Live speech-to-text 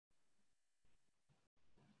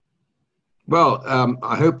Well,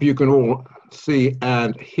 I hope you can all see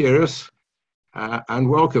and hear us, and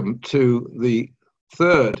welcome to the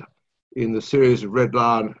third in the series of Red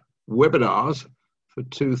Lion webinars for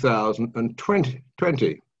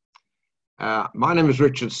 2020. My name is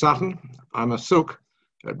Richard Sutton. I'm a Silk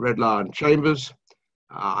at Red Lion Chambers.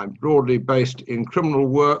 I'm broadly based in criminal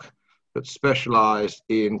work, but specialised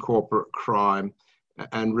in corporate crime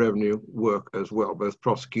and revenue work as well, both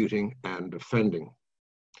prosecuting and defending.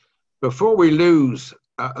 Before we lose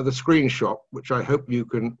the screenshot, which I hope you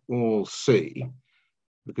can all see,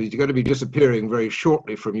 because you're going to be disappearing very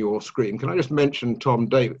shortly from your screen, can I just mention Tom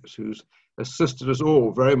Davis, who's assisted us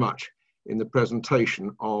all very much in the presentation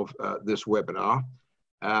of this webinar.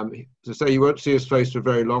 To say you won't see his face for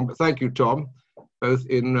very long, but thank you, Tom, both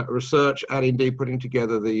in research and indeed putting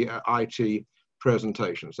together the IT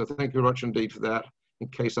presentation. So thank you very much indeed for that, in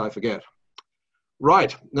case I forget.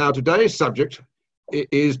 Right, now today's subject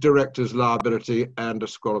is directors' liability and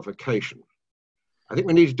disqualification. I think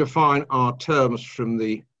we need to define our terms from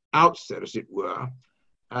the outset, as it were,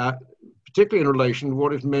 particularly in relation to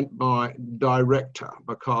what is meant by director,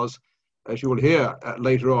 because as you will hear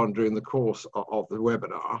later on during the course of the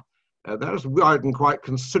webinar, that has widened quite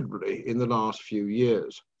considerably in the last few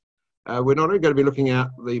years. We're not only going to be looking at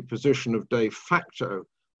the position of de facto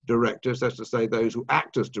directors, that's to say those who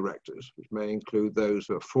act as directors, which may include those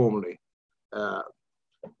who are formally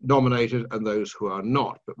nominated and those who are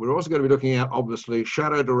not. But we're also going to be looking at, obviously,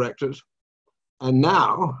 shadow directors, and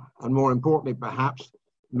now, and more importantly perhaps,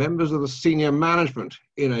 members of the senior management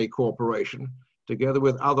in a corporation, together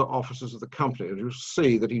with other officers of the company. And you'll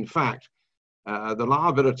see that, in fact, the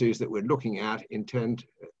liabilities that we're looking at tend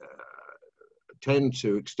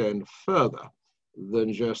to extend further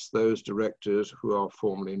than just those directors who are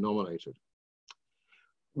formally nominated.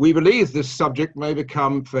 We believe this subject may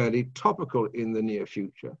become fairly topical in the near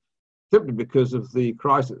future, simply because of the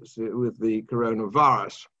crisis with the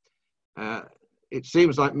coronavirus. It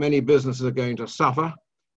seems like many businesses are going to suffer,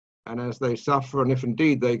 and as they suffer, and if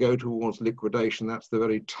indeed they go towards liquidation, that's the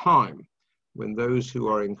very time when those who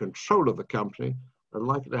are in control of the company are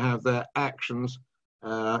likely to have their actions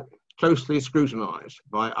closely scrutinized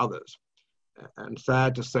by others. And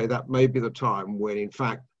sad to say, that may be the time when, in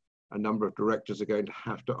fact, a number of directors are going to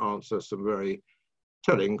have to answer some very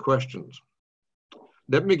telling questions.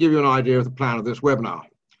 Let me give you an idea of the plan of this webinar.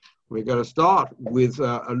 We're going to start with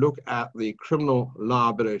a look at the criminal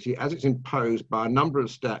liability as it's imposed by a number of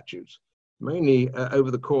statutes, mainly over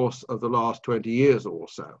the course of the last 20 years or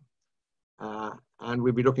so. And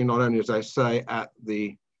we'll be looking not only, as I say, at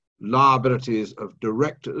the liabilities of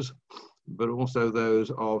directors, but also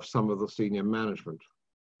those of some of the senior management.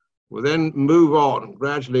 We'll then move on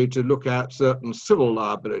gradually to look at certain civil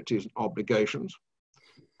liabilities and obligations.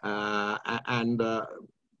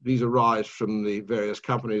 These arise from the various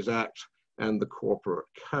Companies Act and the Corporate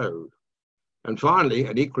Code. And finally,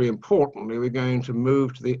 and equally importantly, we're going to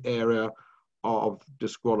move to the area of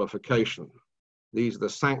disqualification. These are the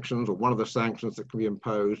sanctions, or one of the sanctions that can be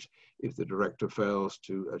imposed if the director fails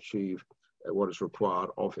to achieve what is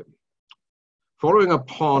required of him. Following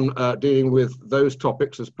upon dealing with those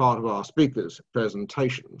topics as part of our speakers'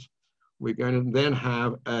 presentations, we're going to then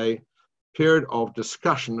have a period of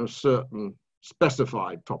discussion of certain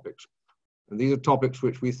specified topics. And these are topics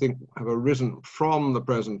which we think have arisen from the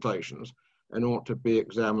presentations and ought to be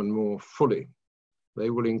examined more fully. They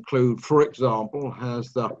will include, for example,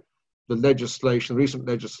 has the recent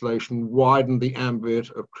legislation widened the ambit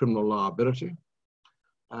of criminal liability?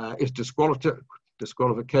 Is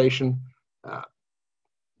disqualification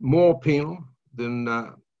more penal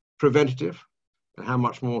than preventative, and how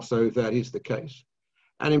much more so if that is the case?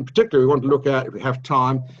 And in particular, we want to look at, if we have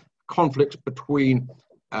time, conflicts between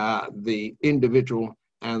the individual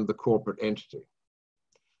and the corporate entity.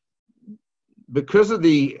 Because of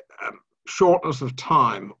the shortness of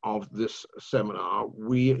time of this seminar,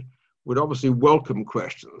 we would obviously welcome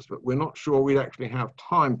questions, but we're not sure we'd actually have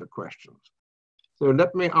time for questions. So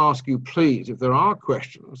let me ask you, please, if there are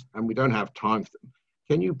questions, and we don't have time for them,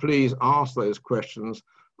 can you please ask those questions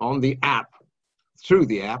on the app, through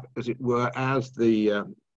the app, as it were, as the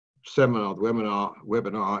seminar, the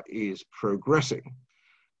webinar is progressing.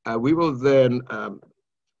 We will then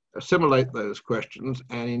assimilate those questions,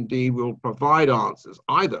 and indeed we'll provide answers,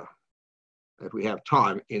 either if we have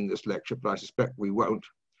time in this lecture, but I suspect we won't,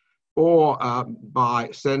 or by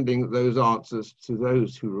sending those answers to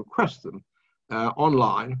those who request them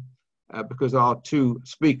online, because our two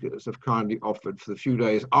speakers have kindly offered for the few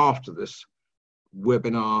days after this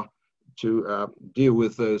webinar to deal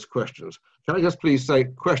with those questions. Can I just please say,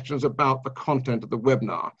 questions about the content of the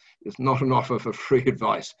webinar is not an offer for free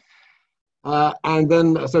advice. And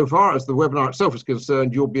then, so far as the webinar itself is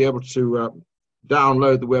concerned, you'll be able to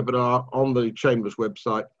download the webinar on the Chambers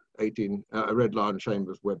website, Red Lion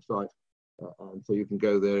Chambers website. And so you can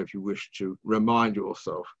go there if you wish to remind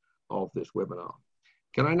yourself of this webinar.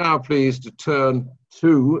 Can I now please to turn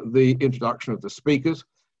to the introduction of the speakers?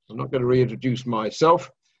 I'm not going to reintroduce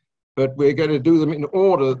myself, but we're going to do them in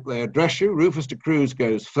order that they address you. Rufus D'Cruz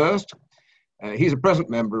goes first. He's a present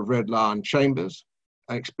member of Red Lion Chambers,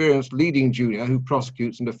 an experienced leading junior who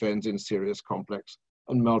prosecutes and defends in serious, complex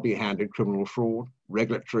and multi-handed criminal fraud,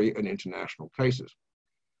 regulatory and international cases.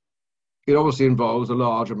 It obviously involves a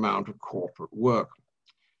large amount of corporate work.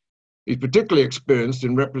 He's particularly experienced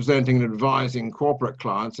in representing and advising corporate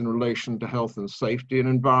clients in relation to health and safety and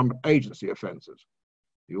environment agency offences.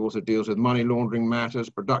 He also deals with money laundering matters,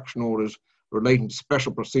 production orders relating to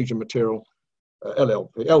special procedure material,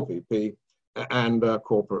 LPP, and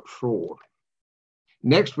corporate fraud.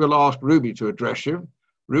 Next, we'll ask Ruby to address you.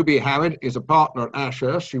 Ruby Hamid is a partner at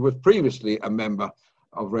Ashurst. She was previously a member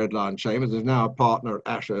of Red Lion Chambers, is now a partner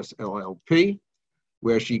at Ashurst LLP,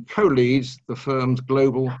 where she co-leads the firm's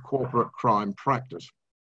global corporate crime practice.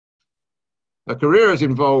 Her career has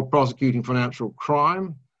involved prosecuting financial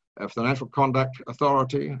crime, Financial Conduct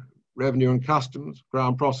Authority, Revenue and Customs,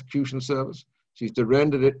 Crown Prosecution Service. She's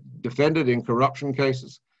defended in corruption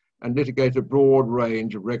cases and litigated a broad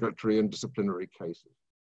range of regulatory and disciplinary cases.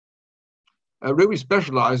 Ruby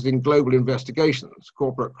specialized in global investigations,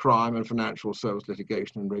 corporate crime and financial service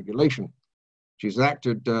litigation and regulation. She's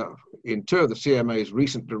acted in two of the CMA's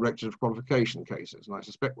recent directed disqualification cases, and I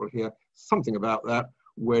suspect we'll hear something about that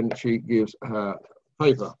when she gives her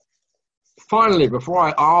paper. Finally, before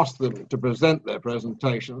I ask them to present their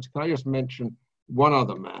presentations, can I just mention one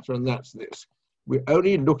other matter, and that's this. We're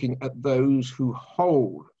only looking at those who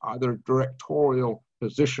hold either a directorial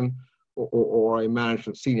position or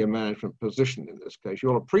a senior management position in this case.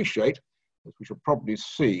 You'll appreciate, as we shall probably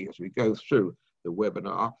see as we go through the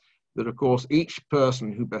webinar, that of course each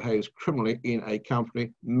person who behaves criminally in a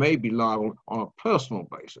company may be liable on a personal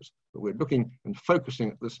basis, but we're looking and focusing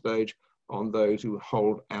at this stage on those who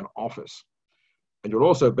hold an office. And you'll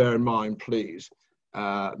also bear in mind, please,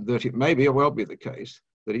 that it may well be the case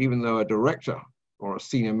that even though a director or a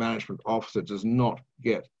senior management officer does not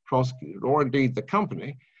get prosecuted, or indeed the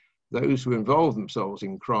company, those who involve themselves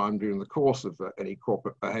in crime during the course of any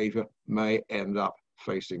corporate behavior may end up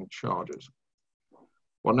facing charges.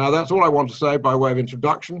 Well, now that's all I want to say by way of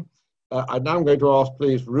introduction. I'm now going to ask,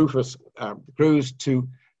 please, Rufus D'Cruz to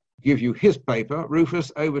give you his paper.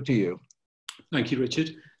 Rufus, over to you. Thank you,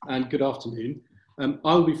 Richard, and good afternoon.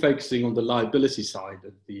 I'll be focusing on the liability side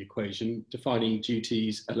of the equation, defining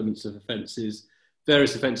duties, elements of offences,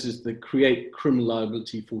 various offences that create criminal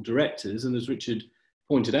liability for directors, and as Richard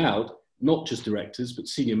pointed out, not just directors, but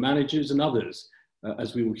senior managers and others,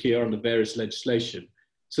 as we will hear under various legislation.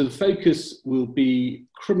 So the focus will be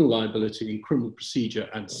criminal liability in criminal procedure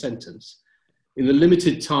and sentence. In the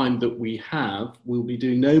limited time that we have, we'll be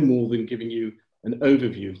doing no more than giving you an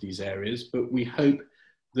overview of these areas, but we hope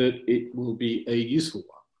that it will be a useful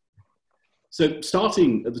one. So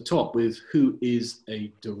starting at the top with who is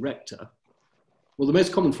a director. Well, the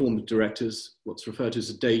most common form of director is what's referred to as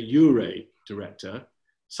a de jure director,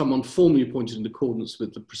 someone formally appointed in accordance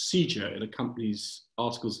with the procedure in a company's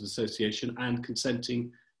articles of association and consenting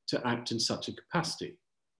to act in such a capacity.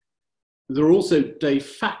 There are also de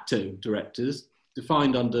facto directors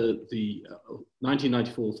defined under the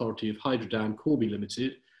 1994 authority of Hydrodan Corby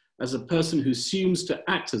Limited as a person who assumes to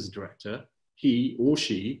act as a director. He or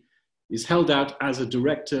she is held out as a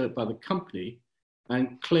director by the company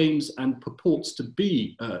and claims and purports to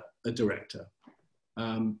be a director,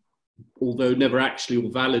 although never actually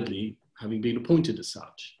or validly having been appointed as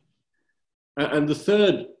such. And the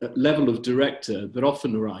third level of director that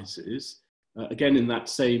often arises, again in that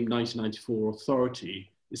same 1994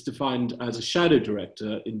 authority, is defined as a shadow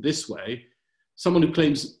director in this way: someone who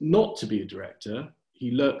claims not to be a director.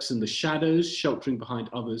 He lurks in the shadows, sheltering behind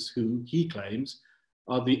others who he claims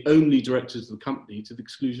are the only directors of the company to the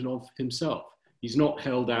exclusion of himself. He's not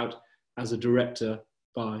held out as a director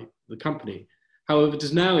by the company. However, it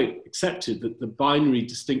is now accepted that the binary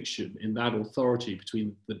distinction in that authority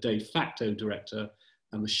between the de facto director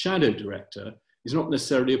and the shadow director is not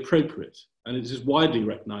necessarily appropriate. And it is widely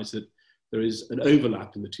recognized that there is an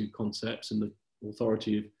overlap in the two concepts, and the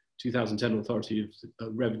authority of 2010 Authority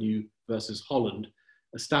of Revenue versus Holland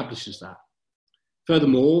establishes that.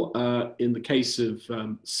 Furthermore, in the case of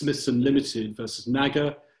Smithson Limited versus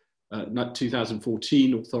Naga,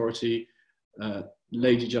 2014 authority,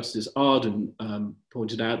 Lady Justice Arden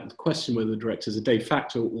pointed out, the question whether the director is a de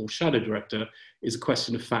facto or shadow director is a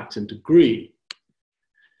question of fact and degree.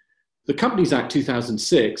 The Companies Act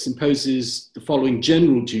 2006 imposes the following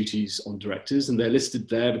general duties on directors, and they're listed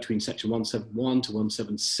there between section 171 to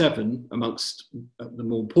 177. Amongst the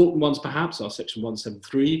more important ones perhaps are section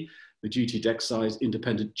 173, the duty to exercise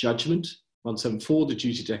independent judgment, 174, the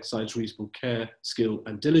duty to exercise reasonable care, skill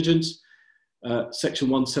and diligence, section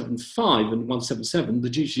 175 and 177, the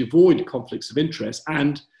duty to avoid conflicts of interest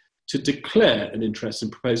and to declare an interest in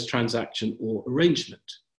proposed transaction or arrangement.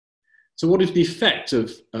 So what is the effect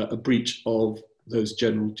of a breach of those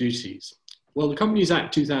general duties? Well, the Companies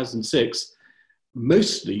Act 2006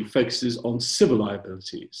 mostly focuses on civil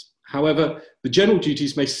liabilities. However, the general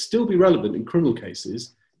duties may still be relevant in criminal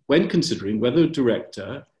cases when considering whether a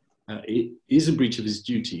director is in breach of his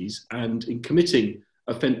duties and in committing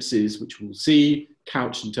offences which we'll see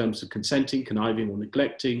couched in terms of consenting, conniving or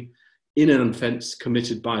neglecting in an offence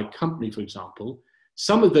committed by a company, for example.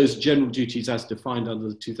 Some of those general duties as defined under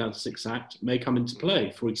the 2006 Act may come into play.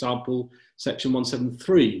 For example, section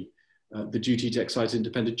 173, the duty to exercise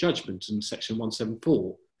independent judgment, and section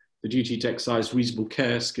 174, the duty to exercise reasonable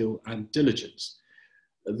care, skill and diligence.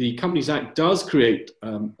 The Companies Act does create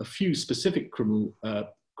a few specific criminal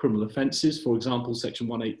offences. For example, section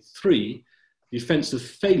 183, the offence of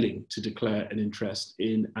failing to declare an interest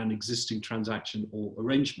in an existing transaction or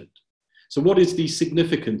arrangement. So what is the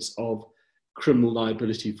significance of criminal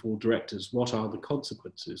liability for directors? What are the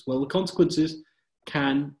consequences? Well, the consequences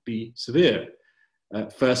can be severe.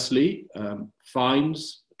 Firstly,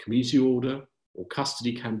 fines, community order or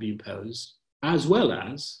custody can be imposed, as well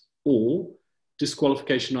as, or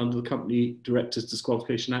disqualification under the Company Directors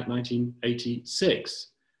Disqualification Act 1986.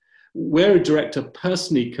 Where a director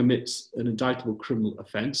personally commits an indictable criminal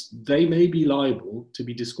offence, they may be liable to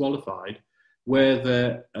be disqualified where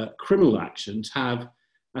their criminal actions have,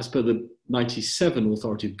 as per the 97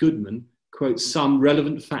 Authority of Goodman, quote, some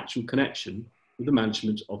relevant factual connection with the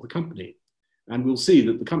management of the company. And we'll see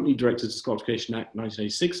that the Company Directors Disqualification Act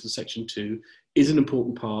 1986, the section 2, is an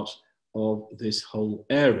important part of this whole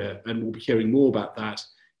area. And we'll be hearing more about that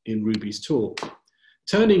in Ruby's talk.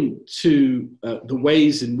 Turning to the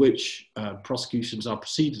ways in which prosecutions are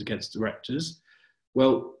proceeded against directors,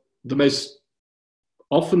 well,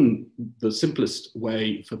 often the simplest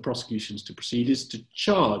way for prosecutions to proceed is to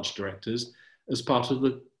charge directors as part of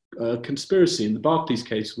the conspiracy. And the Barclays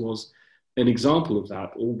case was an example of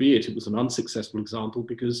that, albeit it was an unsuccessful example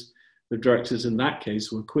because the directors in that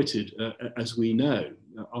case were acquitted, as we know,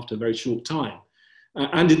 after a very short time.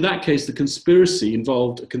 And in that case, the conspiracy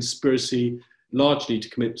involved a conspiracy largely to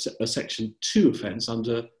commit a Section 2 offence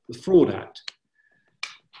under the Fraud Act.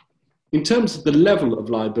 In terms of the level of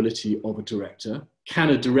liability of a director,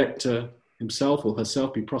 can a director himself or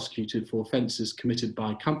herself be prosecuted for offences committed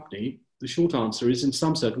by a company? The short answer is, in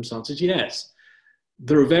some circumstances, yes.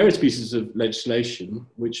 There are various pieces of legislation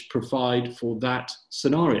which provide for that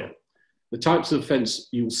scenario. The types of offence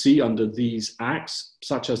you'll see under these acts,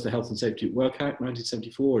 such as the Health and Safety at Work Act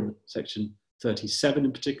 1974 and Section 37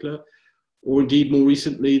 in particular, or indeed more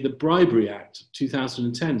recently the Bribery Act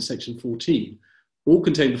 2010, Section 14, all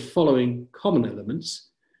contain the following common elements.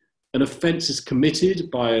 An offence is committed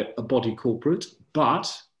by a body corporate,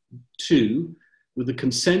 but 2, with the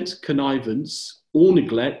consent, connivance, or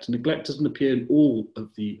neglect doesn't appear in all of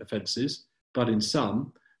the offences, but in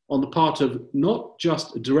some, on the part of not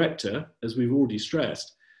just a director, as we've already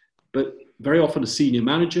stressed, but very often a senior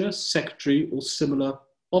manager, secretary, or similar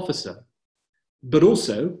officer. But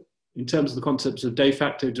also, in terms of the concepts of de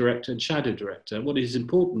facto director and shadow director, what is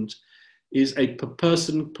important is a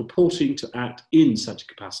person purporting to act in such a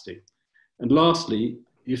capacity. And lastly,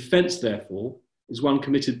 the offence, therefore, is one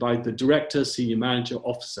committed by the director, senior manager,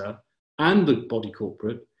 officer, and the body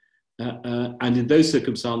corporate. And in those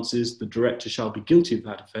circumstances, the director shall be guilty of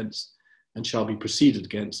that offence and shall be proceeded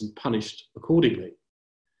against and punished accordingly.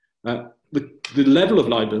 The level of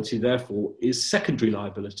liability, therefore, is secondary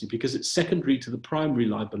liability because it's secondary to the primary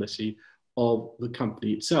liability of the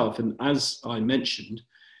company itself. And as I mentioned,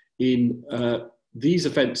 in these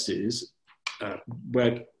offences,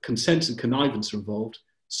 where consent and connivance are involved,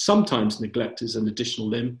 sometimes neglect is an additional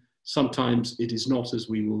limb, sometimes it is not, as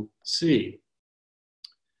we will see.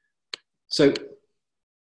 So,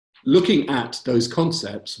 looking at those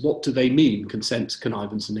concepts, what do they mean, consent,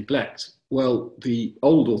 connivance and neglect? Well, the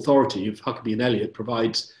old authority of Huckabee and Elliott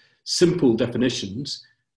provides simple definitions.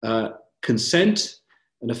 Consent,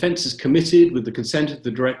 an offence is committed with the consent of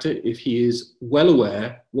the director if he is well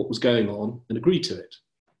aware what was going on and agreed to it.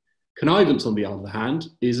 Connivance, on the other hand,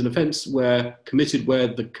 is an offence committed where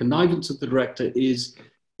the connivance of the director is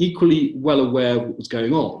equally well aware of what was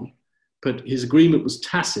going on, but his agreement was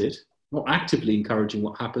tacit, not actively encouraging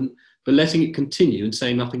what happened, but letting it continue and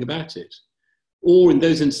saying nothing about it. Or in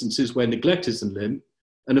those instances where neglect is in limb,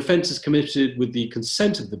 an offence is committed with the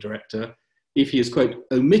consent of the director if he has, quote,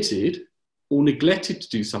 omitted or neglected to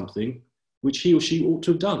do something which he or she ought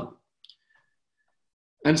to have done.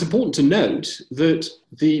 And it's important to note that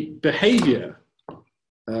the behaviour,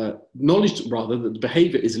 knowledge rather that the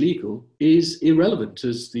behaviour is legal, is irrelevant,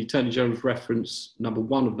 as the Attorney General's reference number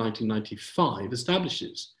 1 of 1995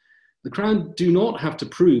 establishes. The Crown do not have to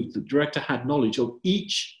prove that the director had knowledge of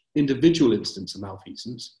each individual instance of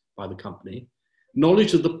malfeasance by the company.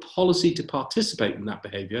 Knowledge of the policy to participate in that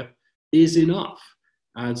behaviour is enough,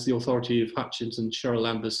 as the authority of Hutchins and Cheryl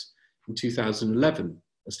Lambus in 2011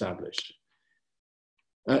 established.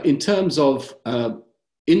 In terms of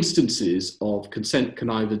instances of consent,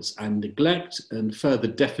 connivance and neglect and further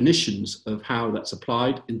definitions of how that's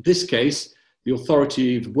applied, in this case, the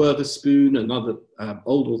authority of Witherspoon, another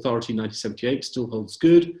old authority, 1978, still holds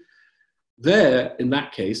good. There, in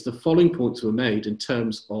that case, the following points were made in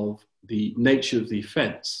terms of the nature of the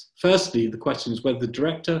offence. Firstly, the question is whether the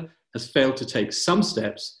director has failed to take some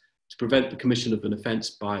steps to prevent the commission of an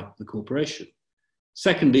offence by the corporation.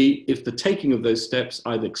 Secondly, if the taking of those steps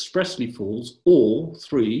either expressly falls or,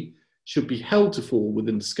 3, should be held to fall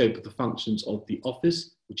within the scope of the functions of the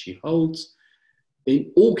office which he holds. In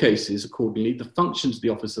all cases, accordingly, the functions of the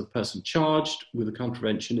office of the person charged with a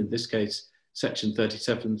contravention, in this case, Section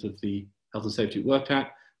 37 of the Health and Safety at Work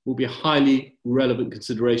Act, will be a highly relevant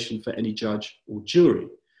consideration for any judge or jury.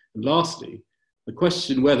 And lastly, the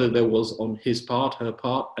question whether there was on his part, her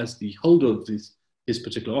part, as the holder of his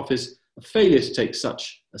particular office, a failure to take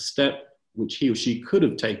such a step which he or she could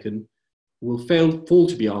have taken will fall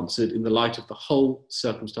to be answered in the light of the whole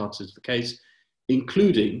circumstances of the case,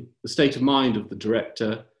 including the state of mind of the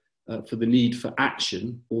director for the need for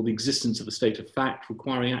action or the existence of a state of fact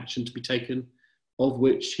requiring action to be taken of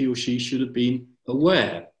which he or she should have been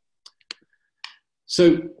aware.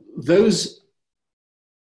 So those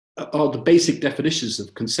are the basic definitions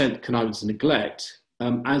of consent, connivance and neglect.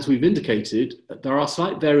 As we've indicated, there are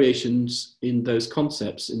slight variations in those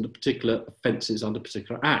concepts in the particular offences under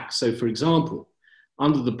particular acts. So for example,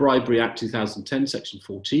 under the Bribery Act 2010, Section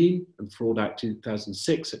 14, and Fraud Act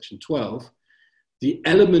 2006, Section 12, the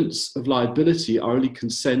elements of liability are only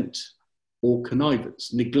consent or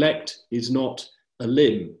connivance. Neglect is not a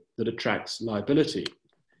limb that attracts liability.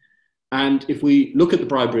 And if we look at the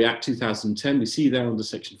Bribery Act 2010, we see there under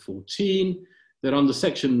Section 14, that under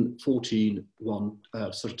Section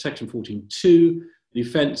 14.1, Section 14.2, the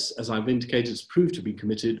offence, as I've indicated, is proved to be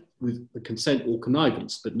committed with the consent or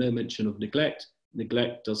connivance, but no mention of neglect.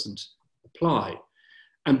 Neglect doesn't apply.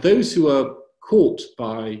 And those who are caught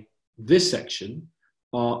by this section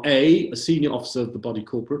are A, a senior officer of the body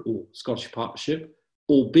corporate or Scottish partnership,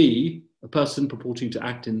 or B, a person purporting to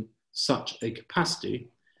act in such a capacity.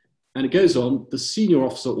 And it goes on, the senior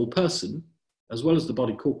officer or person, as well as the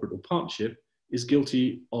body corporate or partnership, is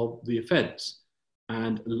guilty of the offence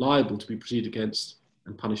and liable to be proceeded against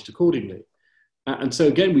and punished accordingly. And so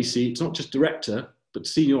again, we see it's not just director, but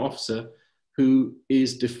senior officer who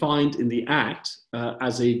is defined in the Act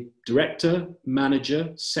as a director,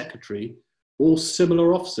 manager, secretary, or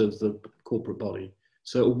similar officer of the corporate body.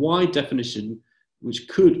 So a wide definition which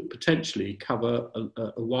could potentially cover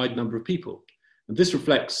a wide number of people. And this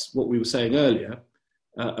reflects what we were saying earlier,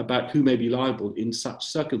 about who may be liable in such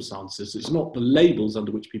circumstances. It's not the labels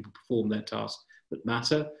under which people perform their tasks that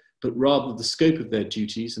matter, but rather the scope of their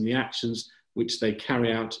duties and the actions which they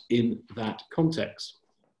carry out in that context.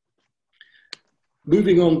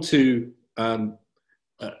 Moving on to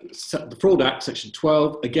the Fraud Act, Section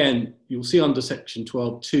 12, again, you'll see under Section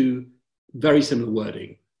 12.2, very similar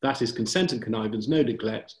wording. That is consent and connivance, no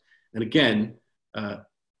neglect. And again,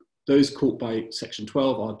 those caught by Section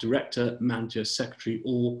 12 are director, manager, secretary,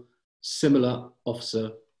 or similar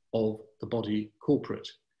officer of the body corporate.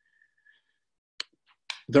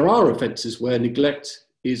 There are offences where neglect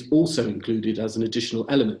is also included as an additional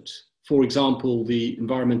element. For example, the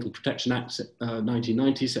Environmental Protection Act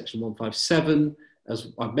 1990, Section 157,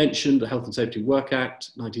 as I've mentioned, the Health and Safety at Work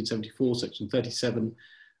Act 1974, Section 37,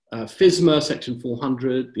 FISMA, Section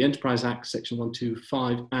 400, the Enterprise Act, Section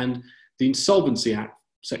 125, and the Insolvency Act,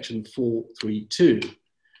 Section 432.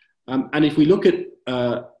 And if we look at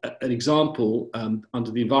an example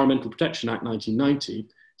under the Environmental Protection Act 1990,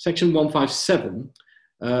 Section 157,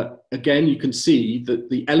 again, you can see that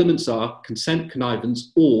the elements are consent,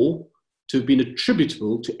 connivance, or to have been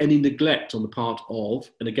attributable to any neglect on the part of,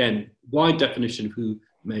 and again, wide definition of who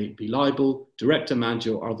may be liable, director,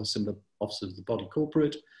 manager, or other similar officers of the body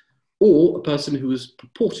corporate, or a person who is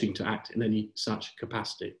purporting to act in any such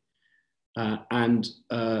capacity.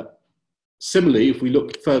 Similarly, if we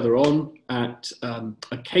look further on at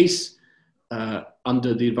a case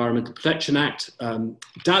under the Environmental Protection Act,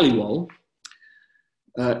 Dhaliwal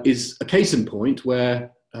is a case in point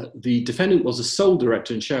where the defendant was a sole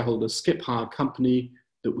director and shareholder of Skip Hire Company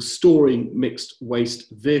that was storing mixed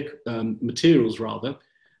waste materials rather.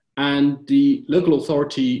 And the local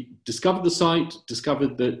authority discovered the site,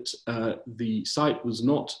 discovered that the site was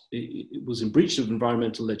it was in breach of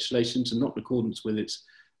environmental legislations and not in accordance with its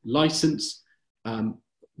license.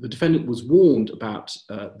 The defendant was warned about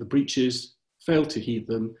the breaches, failed to heed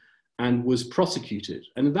them, and was prosecuted.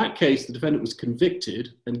 And in that case, the defendant was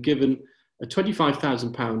convicted and given a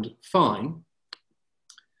 £25,000 fine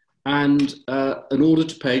and an order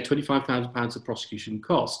to pay £25,000 of prosecution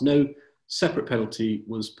costs. No separate penalty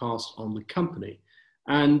was passed on the company.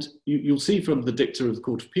 And you'll see from the dicta of the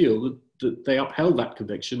Court of Appeal that they upheld that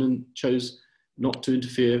conviction and chose not to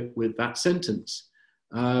interfere with that sentence.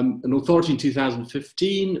 An authority in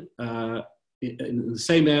 2015 in the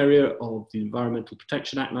same area of the Environmental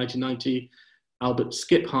Protection Act 1990, Albert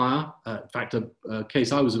Skip Hire, in fact a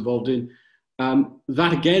case I was involved in,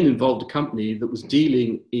 that again involved a company that was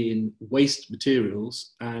dealing in waste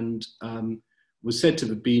materials and was said to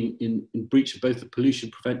have been in breach of both the Pollution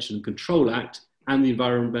Prevention and Control Act and the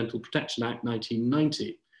Environmental Protection Act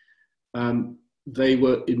 1990. They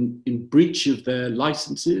were in breach of their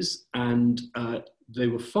licenses and they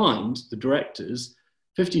were fined, the directors,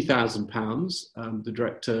 £50,000, the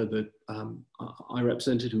director that I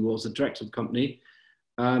represented, who was the director of the company,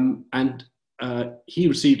 and he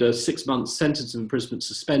received a 6-month sentence of imprisonment,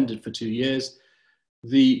 suspended for 2 years.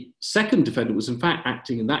 The second defendant was in fact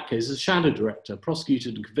acting in that case as a shadow director,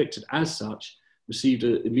 prosecuted and convicted as such, received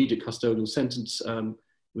an immediate custodial sentence,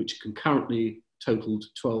 which concurrently totaled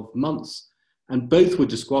 12 months, and both were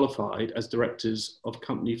disqualified as directors of a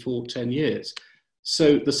company for 10 years.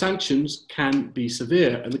 So the sanctions can be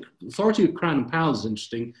severe, and the authority of Crown and Powers is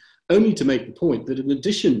interesting, only to make the point that in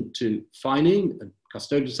addition to fining and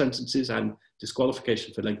custodial sentences and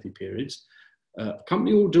disqualification for lengthy periods, a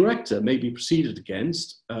company or director may be proceeded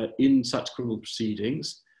against in such criminal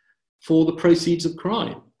proceedings for the proceeds of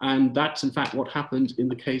crime. And that's in fact what happened in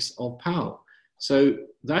the case of Powell. So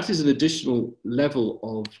that is an additional level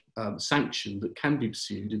of sanction that can be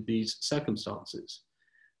pursued in these circumstances.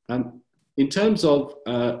 In terms of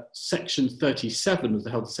Section 37 of the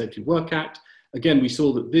Health and Safety Work Act, again, we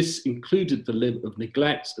saw that this included the limit of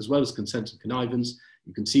neglect as well as consent and connivance.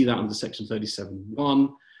 You can see that under Section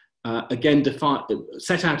 37(1). Again,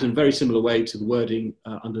 set out in a very similar way to the wording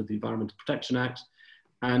under the Environmental Protection Act.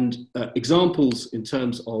 And examples in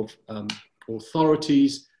terms of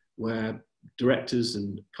authorities where directors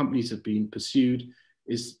and companies have been pursued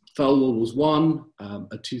is Thirlwell was one,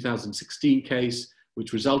 a 2016 case,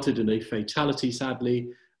 which resulted in a fatality, sadly,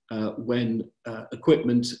 when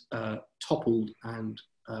equipment toppled and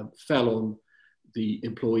fell on the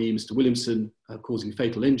employee, Mr. Williamson, causing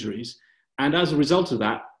fatal injuries. And as a result of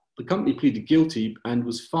that, the company pleaded guilty and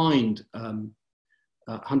was fined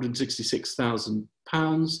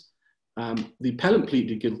 £166,000. The appellant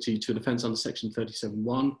pleaded guilty to an offence under Section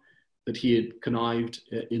 37(1), that he had connived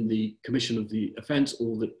in the commission of the offence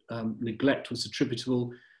or that neglect was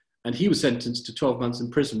attributable, and he was sentenced to 12 months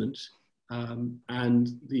imprisonment.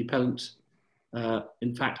 And the appellant,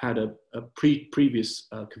 in fact, had a previous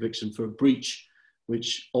conviction for a breach,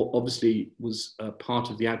 which obviously was part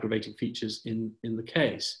of the aggravating features in the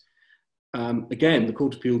case. Again, the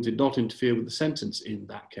Court of Appeal did not interfere with the sentence in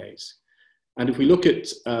that case. And if we look at,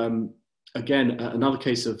 again, another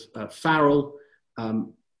case of Farrell,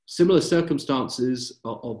 similar circumstances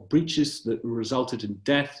of breaches that resulted in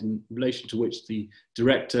death in relation to which the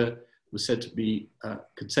director was said to be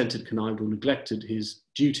consented, connived, or neglected his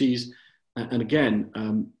duties. And again,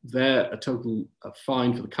 there a total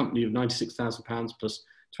fine for the company of £96,000 plus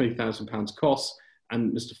 £20,000 costs.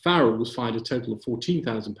 And Mr. Farrell was fined a total of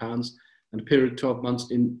 £14,000 and a period of 12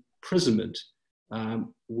 months imprisonment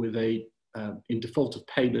with in default of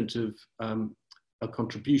payment of a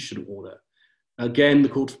contribution order. Again, the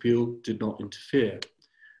Court of Appeal did not interfere.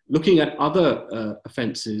 Looking at other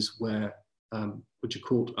offences where which are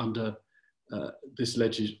caught under this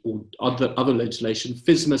or other legislation,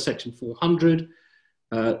 FISMA Section 400,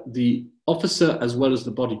 the officer as well as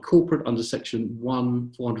the body corporate under Section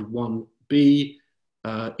 401B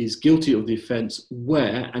is guilty of the offence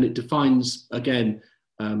where, and it defines again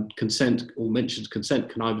consent or mentions consent,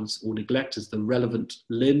 connivance or neglect as the relevant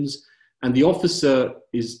limbs. And the officer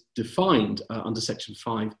is defined under section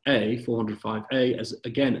 5A, 405A, as,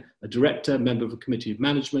 again, a director, member of a committee of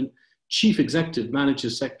management, chief executive,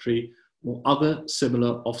 manager, secretary, or other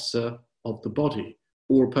similar officer of the body,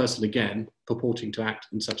 or a person, again, purporting to act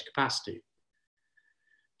in such capacity.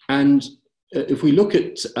 And if we look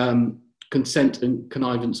at consent and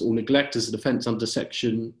connivance or neglect as an offence under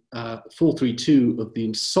section 432 of the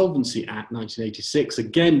Insolvency Act 1986,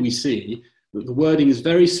 again, we see that the wording is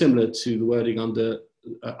very similar to the wording under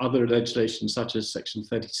other legislation, such as section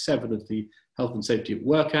 37 of the Health and Safety at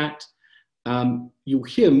Work Act. You'll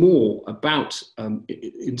hear more about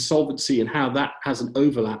insolvency and how that has an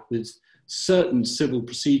overlap with certain civil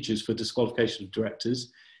procedures for disqualification of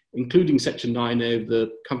directors, including section 9A of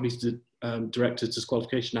the Companies Directors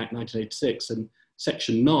Disqualification Act 1986 and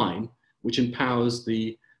section 9, which empowers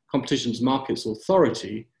the Competition and Markets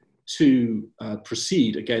Authority to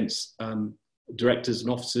proceed against directors and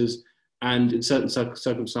officers, and in certain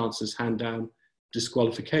circumstances hand down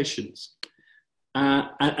disqualifications.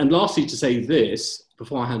 And lastly, to say this,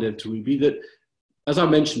 before I hand over to Ruby, that as I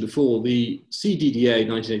mentioned before, the CDDA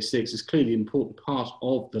 1986 is clearly an important part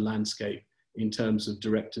of the landscape in terms of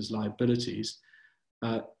directors' liabilities.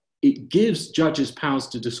 It gives judges powers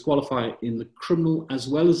to disqualify in the criminal as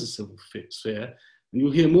well as the civil sphere. And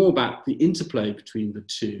you'll hear more about the interplay between the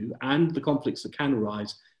two and the conflicts that can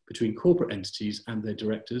arise between corporate entities and their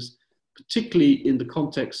directors, particularly in the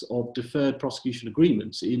context of deferred prosecution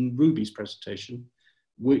agreements in Ruby's presentation,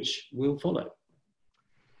 which will follow.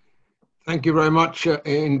 Thank you very much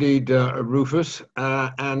indeed, Rufus.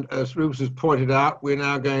 And as Rufus has pointed out, we're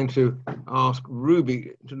now going to ask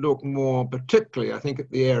Ruby to look more particularly, I think,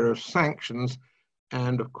 at the area of sanctions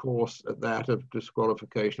and, of course, at that of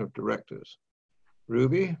disqualification of directors.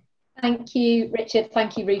 Ruby? Thank you, Richard.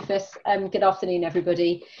 Thank you, Rufus. Good afternoon,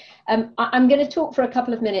 everybody. I'm going to talk for a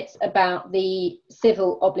couple of minutes about the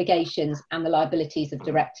civil obligations and the liabilities of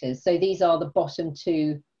directors. So these are the bottom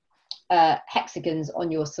two hexagons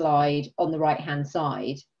on your slide on the right-hand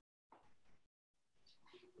side.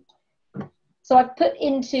 So I've put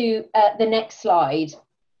into the next slide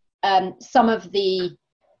some of the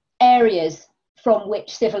areas from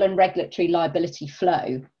which civil and regulatory liability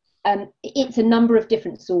flow. It's a number of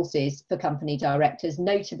different sources for company directors,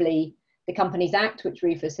 notably the Companies Act, which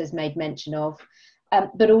Rufus has made mention of,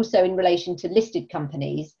 but also in relation to listed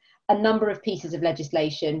companies, a number of pieces of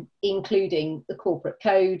legislation, including the Corporate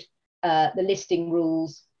Code, the listing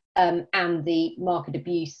rules, and the Market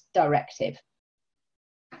Abuse Directive.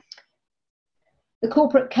 The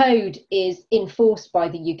Corporate Code is enforced by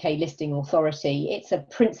the UK Listing Authority. It's a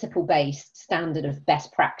principle-based standard of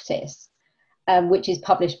best practice, which is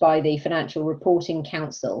published by the Financial Reporting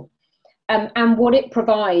Council. And what it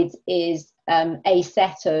provides is a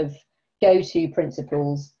set of go-to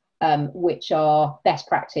principles which are best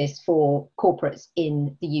practice for corporates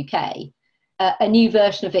in the UK. A new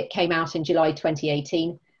version of it came out in July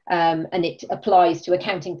 2018, and it applies to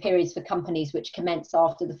accounting periods for companies which commence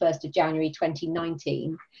after the 1st of January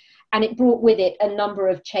 2019. And it brought with it a number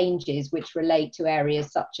of changes which relate to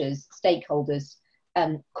areas such as stakeholders,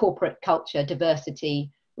 corporate culture,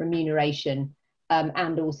 diversity, remuneration,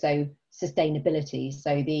 and also sustainability,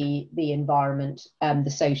 so the environment,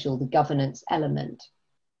 the social, the governance element.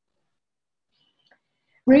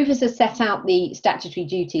 Rufus has set out the statutory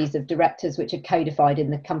duties of directors which are codified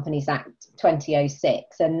in the Companies Act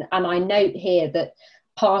 2006, and I note here that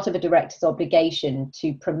part of a director's obligation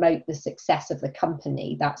to promote the success of the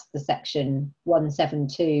company, that's the section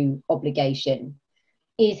 172 obligation,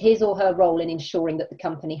 is his or her role in ensuring that the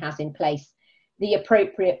company has in place the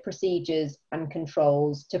appropriate procedures and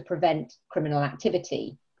controls to prevent criminal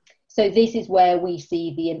activity. So this is where we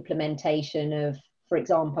see the implementation of, for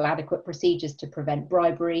example, adequate procedures to prevent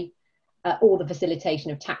bribery, or the facilitation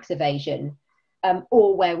of tax evasion,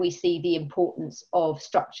 or where we see the importance of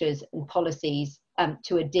structures and policies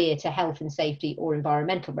to adhere to health and safety or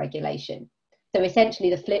environmental regulation. So essentially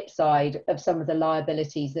the flip side of some of the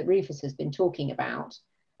liabilities that Rufus has been talking about.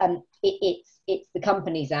 It's the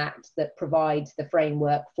Companies Act that provides the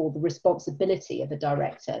framework for the responsibility of a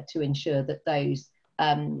director to ensure that those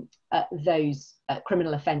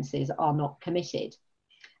criminal offences are not committed.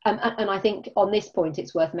 And I think on this point,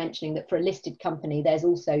 it's worth mentioning that for a listed company, there's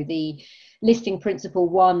also the Listing Principle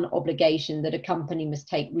 1 obligation that a company must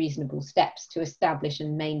take reasonable steps to establish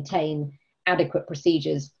and maintain adequate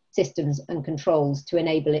procedures, systems and controls to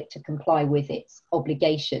enable it to comply with its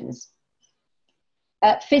obligations.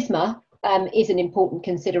 FSMA is an important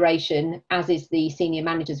consideration, as is the senior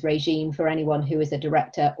managers regime for anyone who is a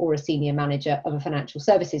director or a senior manager of a financial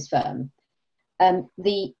services firm.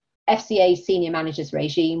 The FCA senior managers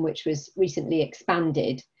regime, which was recently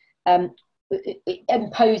expanded, it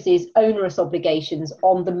imposes onerous obligations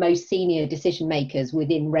on the most senior decision makers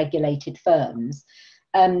within regulated firms,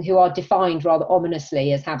 who are defined rather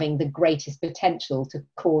ominously as having the greatest potential to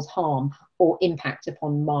cause harm or impact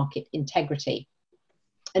upon market integrity.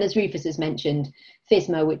 And as Rufus has mentioned,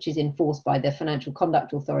 FSMA, which is enforced by the Financial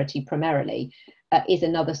Conduct Authority primarily, is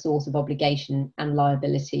another source of obligation and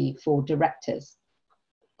liability for directors.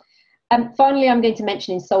 Finally, I'm going to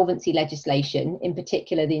mention insolvency legislation, in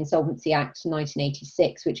particular the Insolvency Act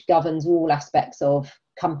 1986, which governs all aspects of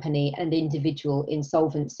company and individual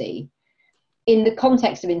insolvency. In the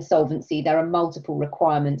context of insolvency, there are multiple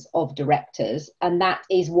requirements of directors, and that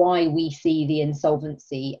is why we see the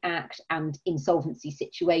Insolvency Act and insolvency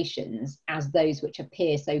situations as those which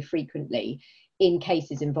appear so frequently in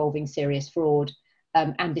cases involving serious fraud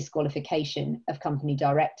and disqualification of company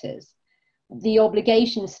directors. The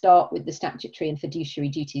obligations start with the statutory and fiduciary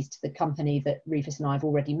duties to the company that Rufus and I have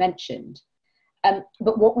already mentioned.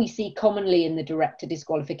 But what we see commonly in the director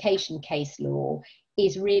disqualification case law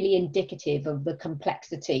is really indicative of the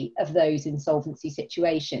complexity of those insolvency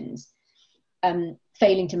situations,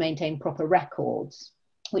 failing to maintain proper records,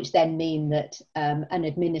 which then mean that an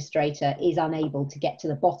administrator is unable to get to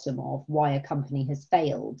the bottom of why a company has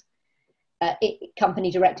failed. Company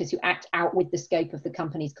directors who act out with the scope of the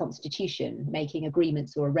company's constitution, making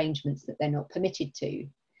agreements or arrangements that they're not permitted to,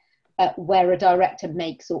 where a director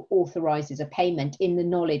makes or authorises a payment in the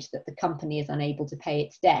knowledge that the company is unable to pay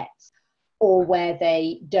its debts, or where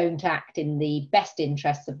they don't act in the best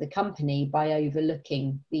interests of the company by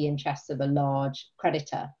overlooking the interests of a large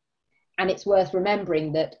creditor. And it's worth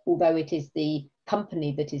remembering that although it is the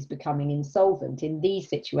company that is becoming insolvent, in these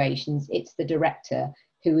situations, it's the director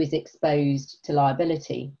who is exposed to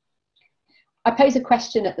liability. I pose a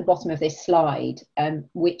question at the bottom of this slide,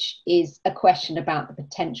 which is a question about the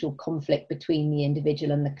potential conflict between the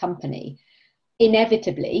individual and the company.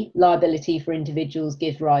 Inevitably, liability for individuals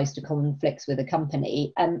gives rise to conflicts with a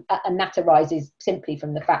company, and that arises simply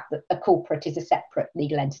from the fact that a corporate is a separate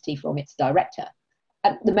legal entity from its director.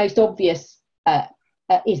 The most obvious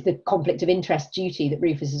is the conflict of interest duty that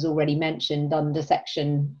Rufus has already mentioned under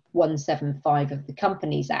section 175 of the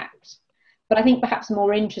Companies Act. But I think perhaps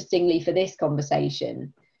more interestingly for this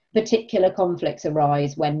conversation, particular conflicts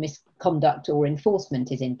arise when misconduct or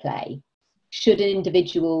enforcement is in play. Should an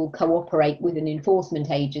individual cooperate with an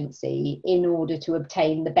enforcement agency in order to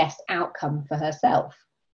obtain the best outcome for herself?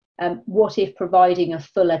 What if providing a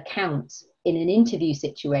full account in an interview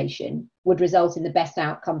situation would result in the best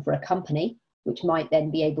outcome for a company, which might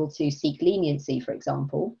then be able to seek leniency, for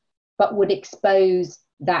example, but would expose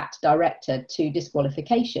that director to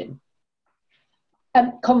disqualification?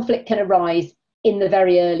 Conflict can arise in the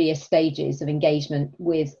very earliest stages of engagement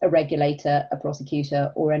with a regulator, a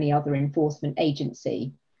prosecutor, or any other enforcement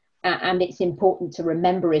agency. And it's important to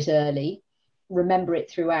remember it early, remember it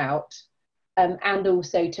throughout, and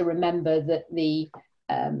also to remember that the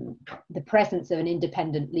presence of an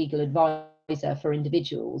independent legal advisor for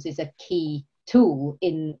individuals is a key tool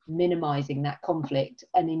in minimizing that conflict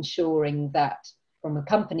and ensuring that from a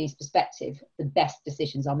company's perspective, the best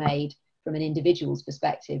decisions are made, from an individual's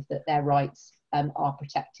perspective, that their rights are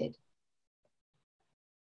protected.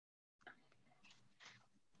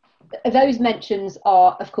 Those mentions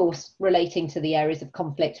are, of course, relating to the areas of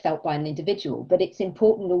conflict felt by an individual, but it's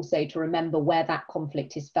important also to remember where that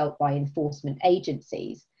conflict is felt by enforcement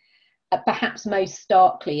agencies, perhaps most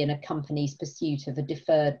starkly in a company's pursuit of a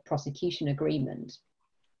deferred prosecution agreement.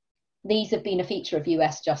 These have been a feature of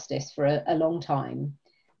US justice for a long time,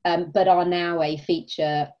 but are now a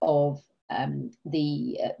feature of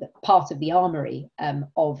the part of the armoury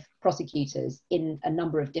of prosecutors in a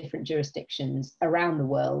number of different jurisdictions around the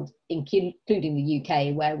world, including the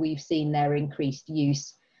UK, where we've seen their increased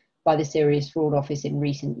use by the Serious Fraud Office in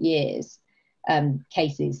recent years.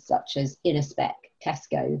 Cases such as Innospec,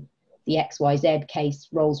 Tesco, the XYZ case,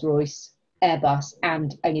 Rolls-Royce, Airbus,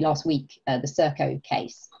 and only last week, the Serco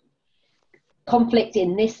case. Conflict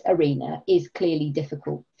in this arena is clearly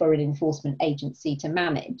difficult for an enforcement agency to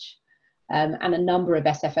manage. And a number of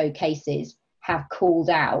SFO cases have called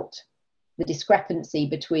out the discrepancy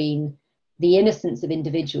between the innocence of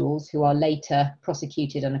individuals who are later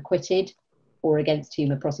prosecuted and acquitted, or against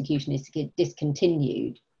whom a prosecution is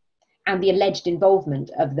discontinued, and the alleged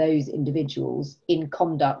involvement of those individuals in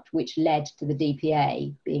conduct which led to the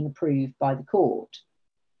DPA being approved by the court.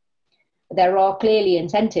 there are clearly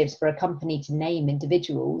incentives for a company to name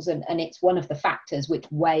individuals, and it's one of the factors which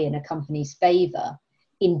weigh in a company's favour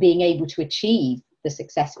in being able to achieve the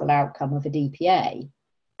successful outcome of a DPA.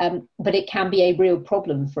 But it can be a real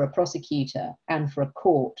problem for a prosecutor and for a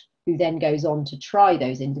court, who then goes on to try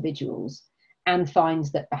those individuals and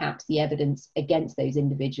finds that perhaps the evidence against those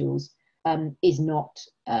individuals is not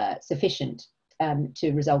sufficient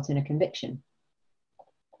to result in a conviction.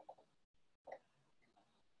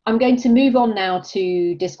 I'm going to move on now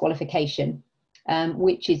to disqualification,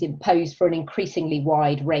 which is imposed for an increasingly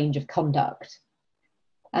wide range of conduct.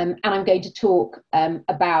 And I'm going to talk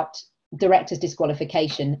about directors'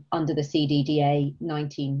 disqualification under the CDDA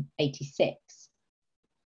 1986.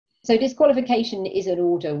 So disqualification is an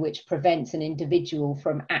order which prevents an individual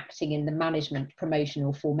from acting in the management, promotion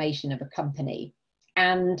or formation of a company.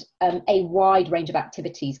 And a wide range of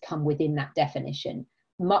activities come within that definition,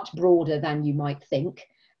 much broader than you might think.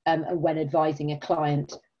 And when advising a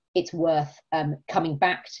client, it's worth coming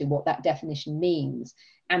back to what that definition means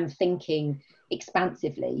and thinking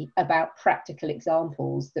expansively about practical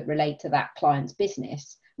examples that relate to that client's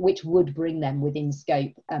business, which would bring them within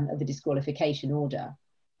scope of a disqualification order.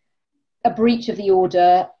 A breach of the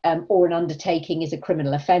order or an undertaking is a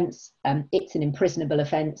criminal offence. It's an imprisonable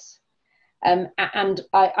offence. And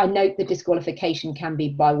I note that disqualification can be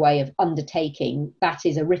by way of undertaking. That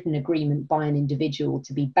is a written agreement by an individual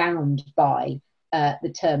to be bound by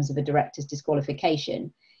the terms of a director's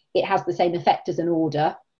disqualification. It has the same effect as an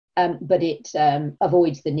order, but it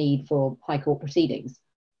avoids the need for high court proceedings.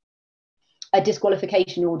 A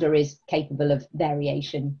disqualification order is capable of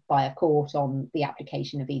variation by a court on the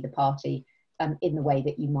application of either party in the way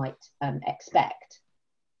that you might expect.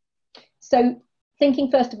 So,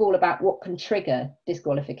 thinking first of all about what can trigger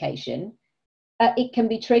disqualification, it can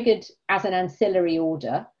be triggered as an ancillary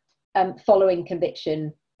order following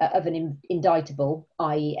conviction of an indictable,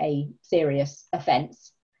 i.e. a serious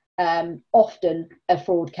offence, often a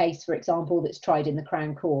fraud case, for example, that's tried in the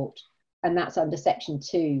Crown Court, and that's under Section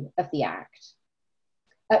 2 of the Act.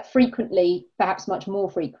 Frequently, perhaps much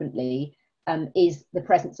more frequently, is the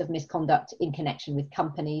presence of misconduct in connection with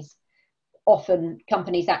companies. Often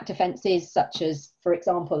Companies Act offences, such as, for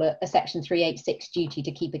example, a Section 386 duty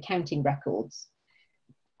to keep accounting records.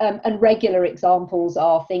 And regular examples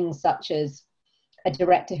are things such as a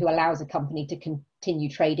director who allows a company to continue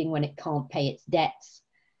trading when it can't pay its debts,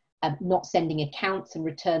 not sending accounts and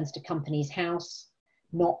returns to company's house,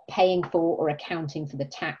 not paying for or accounting for the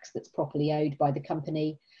tax that's properly owed by the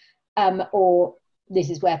company, or this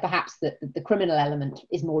is where perhaps the criminal element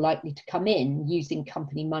is more likely to come in, using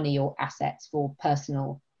company money or assets for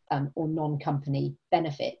personal or non-company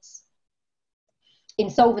benefits.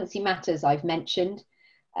 Insolvency matters I've mentioned.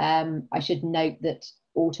 I should note that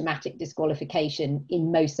automatic disqualification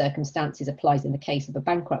in most circumstances applies in the case of a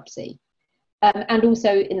bankruptcy. And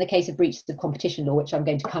also in the case of breaches of competition law, which I'm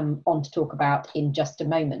going to come on to talk about in just a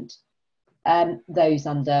moment, those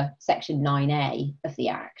under Section 9A of the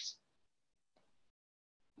Act.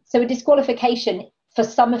 So a disqualification for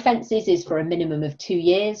some offences is for a minimum of 2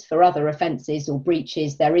 years. For other offences or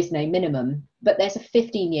breaches, there is no minimum, but there's a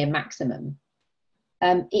 15-year maximum.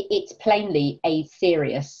 It's plainly a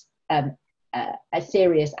serious and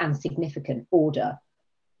significant order.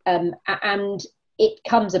 And it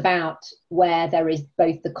comes about where there is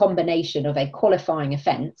both the combination of a qualifying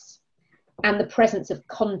offence and the presence of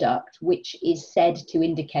conduct which is said to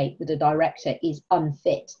indicate that a director is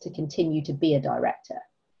unfit to continue to be a director.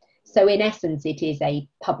 So in essence, it is a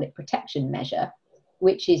public protection measure,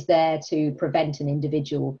 which is there to prevent an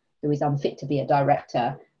individual who is unfit to be a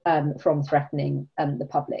director from threatening the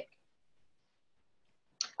public.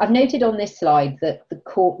 I've noted on this slide that the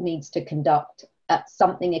court needs to conduct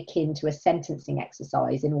something akin to a sentencing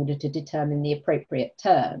exercise in order to determine the appropriate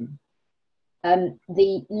term.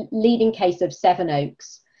 The leading case of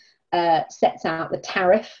Sevenoaks sets out the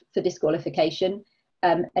tariff for disqualification,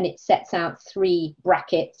 and it sets out 3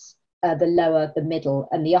 brackets, the lower, the middle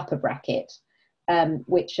and the upper bracket,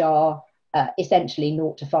 which are essentially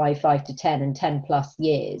 0 to 5, 5 to 10 and 10 plus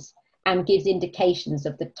years, and gives indications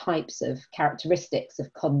of the types of characteristics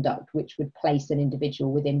of conduct which would place an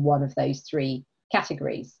individual within one of those 3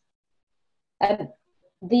 categories.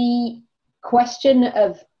 The question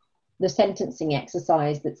of the sentencing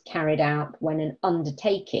exercise that's carried out when an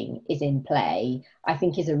undertaking is in play, I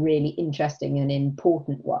think is a really interesting and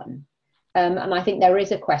important one. And I think there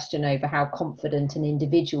is a question over how confident an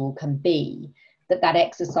individual can be that that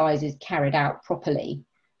exercise is carried out properly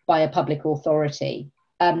by a public authority,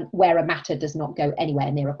 where a matter does not go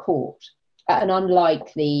anywhere near a court. And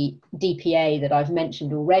unlike the DPA that I've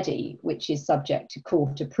mentioned already, which is subject to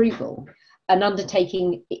court approval, an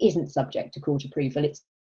undertaking isn't subject to court approval. It's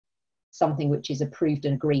something which is approved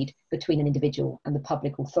and agreed between an individual and the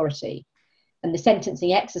public authority. And the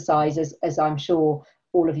sentencing exercise, as I'm sure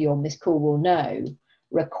all of you on this call will know,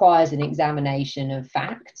 requires an examination of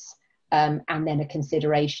facts and then a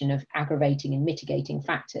consideration of aggravating and mitigating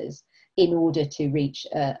factors in order to reach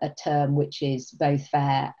a term which is both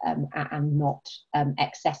fair and not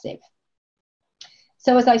excessive.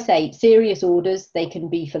 So as I say, serious orders, they can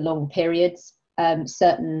be for long periods.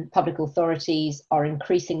 Certain public authorities are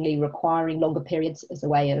increasingly requiring longer periods as a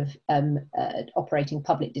way of operating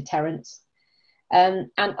public deterrence. And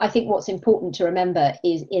I think what's important to remember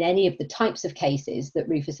is in any of the types of cases that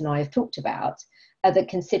Rufus and I have talked about, that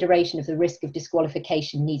consideration of the risk of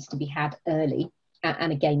disqualification needs to be had early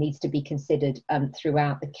and again needs to be considered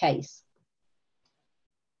throughout the case.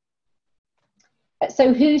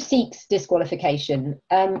 So who seeks disqualification?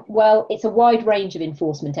 Well, it's a wide range of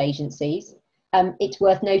enforcement agencies. It's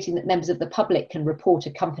worth noting that members of the public can report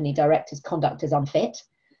a company director's conduct as unfit,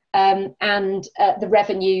 and the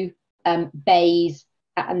Revenue, BEIS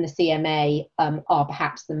and the CMA are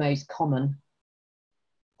perhaps the most common.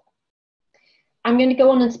 I'm going to go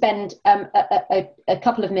on and spend a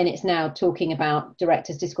couple of minutes now talking about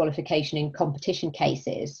directors' disqualification in competition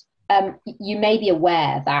cases. You may be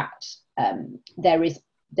aware that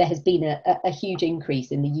there has been a huge increase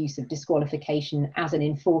in the use of disqualification as an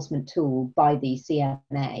enforcement tool by the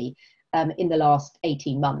CMA in the last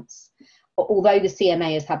 18 months. Although the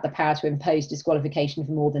CMA has had the power to impose disqualification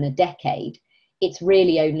for more than a decade, it's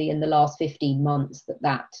really only in the last 15 months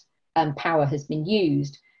that power has been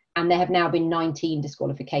used, and there have now been 19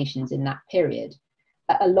 disqualifications in that period,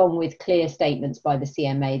 along with clear statements by the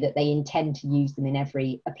CMA that they intend to use them in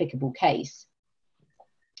every applicable case.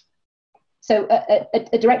 So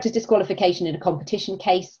a director's disqualification in a competition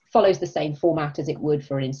case follows the same format as it would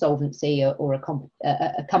for an insolvency or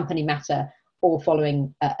a company matter or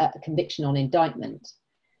following a conviction on indictment.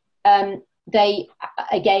 They,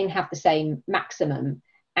 again, have the same maximum,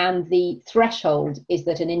 and the threshold is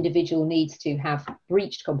that an individual needs to have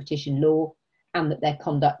breached competition law and that their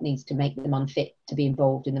conduct needs to make them unfit to be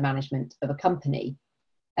involved in the management of a company.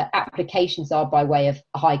 Applications are by way of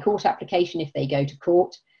a High Court application if they go to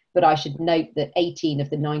court, but I should note that 18 of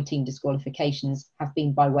the 19 disqualifications have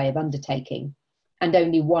been by way of undertaking, and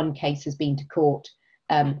only one case has been to court.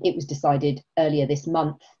 It was decided earlier this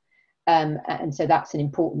month, and so that's an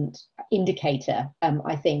important indicator,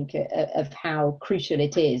 I think, of how crucial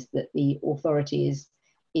it is that the authority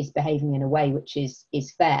is behaving in a way which is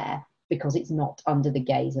fair, because it's not under the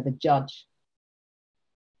gaze of a judge.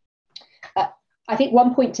 I think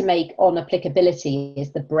one point to make on applicability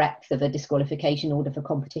is the breadth of a disqualification order for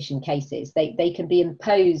competition cases. They can be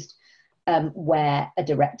imposed where a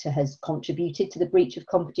director has contributed to the breach of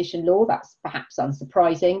competition law. That's perhaps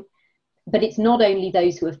unsurprising, but it's not only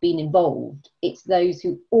those who have been involved, it's those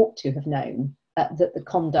who ought to have known that the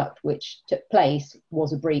conduct which took place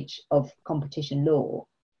was a breach of competition law.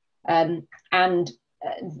 That's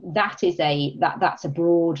a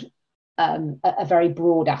broad, a very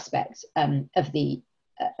broad aspect of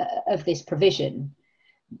this provision.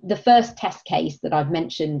 The first test case that I've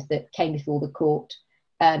mentioned that came before the court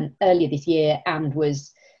earlier this year and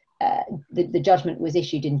was the judgment was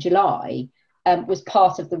issued in July was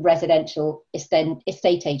part of the residential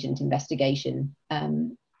estate agent investigation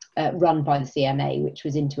run by the CMA, which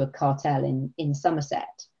was into a cartel in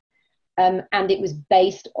Somerset, and it was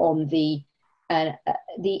based on the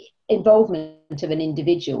involvement of an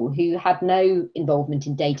individual who had no involvement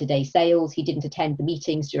in day-to-day sales. He didn't attend the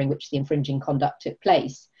meetings during which the infringing conduct took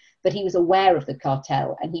place, but he was aware of the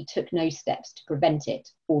cartel and he took no steps to prevent it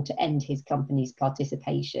or to end his company's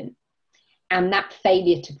participation. And that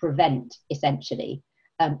failure to prevent, essentially,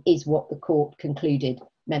 is what the court concluded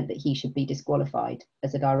meant that he should be disqualified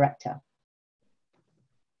as a director.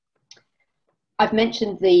 I've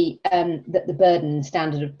mentioned that the burden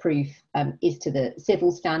standard of proof is to the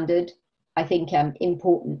civil standard. I think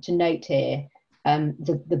important to note here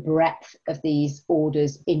the breadth of these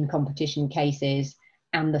orders in competition cases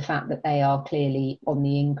and the fact that they are clearly on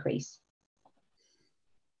the increase.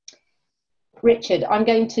 Richard, I'm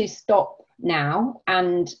going to stop now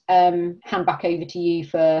and hand back over to you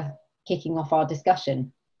for kicking off our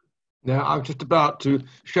discussion. Now, I'm just about to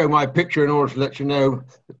show my picture in order to let you know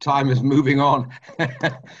the time is moving on.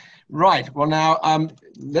 Right, well now,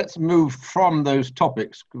 let's move from those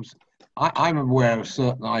topics, because I'm aware of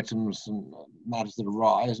certain items and matters that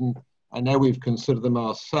arise, and I know we've considered them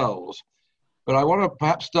ourselves. But I want to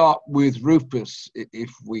perhaps start with Rufus,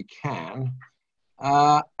 if we can,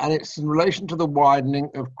 and it's in relation to the widening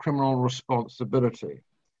of criminal responsibility.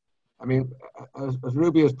 I mean, as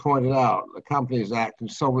Ruby has pointed out, the Companies Act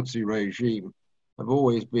and solvency regime have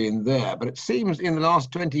always been there, but it seems in the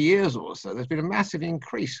last 20 years or so, there's been a massive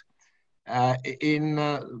increase in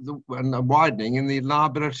the widening in the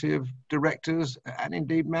liability of directors and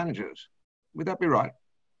indeed managers. Would that be right?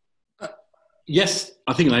 Yes,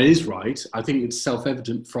 I think that is right. I think it's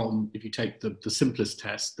self-evident from, if you take the simplest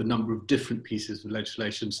test, the number of different pieces of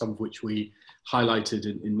legislation, some of which we highlighted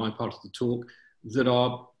in my part of the talk, that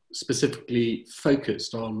are specifically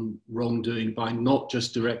focused on wrongdoing by not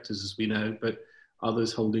just directors, as we know, but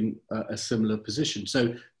others holding a similar position.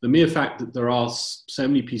 So the mere fact that there are so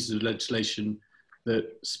many pieces of legislation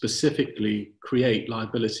that specifically create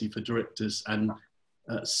liability for directors and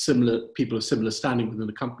similar people of similar standing within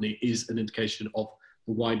the company is an indication of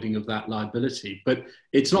the widening of that liability. But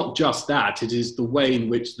it's not just that, it is the way in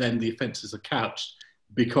which then the offences are couched,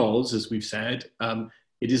 because, as we've said,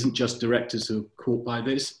 it isn't just directors who are caught by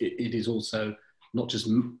this, it is also not just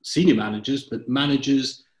senior managers, but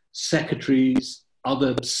managers, secretaries,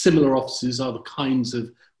 other similar offices, other kinds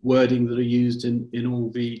of wording that are used in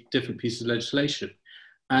all the different pieces of legislation.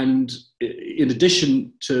 And in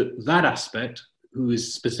addition to that aspect, who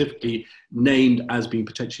is specifically named as being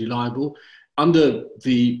potentially liable, under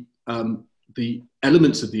the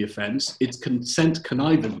elements of the offence, it's consent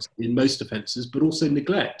connivance in most offences, but also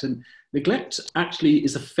neglect. And neglect actually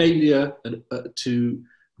is a failure to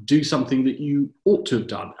do something that you ought to have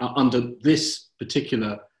done under this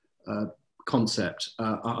particular concept,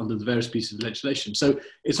 under the various pieces of legislation. So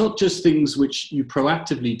it's not just things which you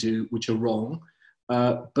proactively do which are wrong,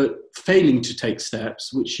 but failing to take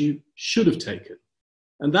steps which you should have taken.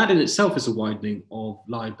 And that in itself is a widening of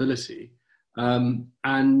liability. And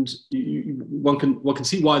one can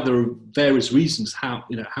see why there are various reasons how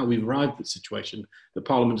we've arrived at the situation, that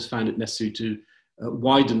Parliament has found it necessary to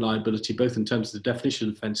widen liability, both in terms of the definition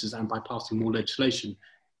of offences and by passing more legislation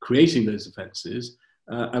creating those offences.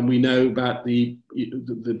 And we know about the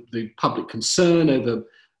public concern over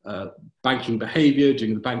banking behaviour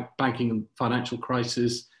during the banking and financial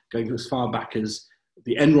crisis, going as far back as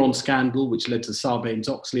the Enron scandal, which led to the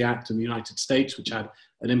Sarbanes-Oxley Act in the United States, which had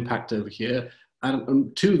an impact over here.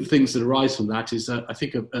 And two of the things that arise from that is, I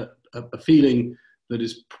think, a feeling that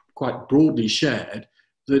is quite broadly shared,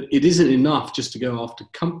 that it isn't enough just to go after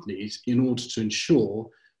companies in order to ensure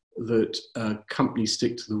that companies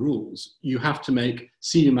stick to the rules. You have to make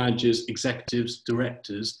senior managers, executives,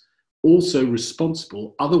 directors also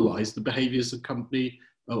responsible. Otherwise, the behaviours of company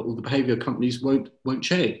or the behaviour of companies won't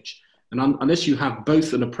change. And unless you have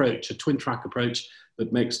both an approach, a twin track approach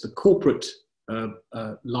that makes the corporate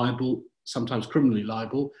liable, sometimes criminally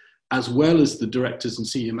liable, as well as the directors and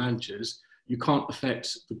senior managers, you can't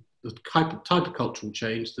affect the type of cultural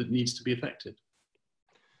change that needs to be affected.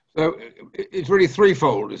 So it's really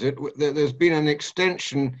threefold, is it? There's been an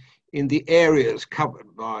extension in the areas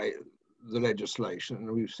covered by the legislation.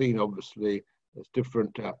 And we've seen, obviously, there's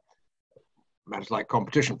different matters like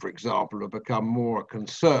competition, for example, have become more a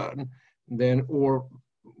concern. Or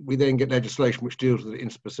we then get legislation which deals with it in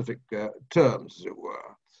specific terms, as it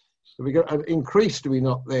were. So we get an increase, do we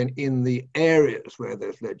not, then, in the areas where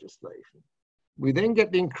there's legislation. We then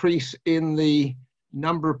get the increase in the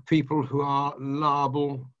number of people who are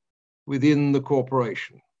liable within the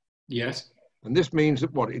corporation. Yes. And this means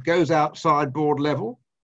that what? It goes outside board level?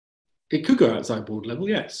 It could go outside board level,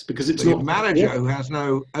 yes, because it's not a manager who has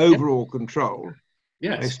no overall control.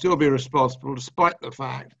 Yes. May still be responsible despite the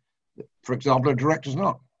fact that, for example, a director's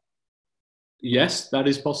not. Yes, that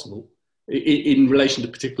is possible in relation to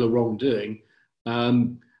particular wrongdoing.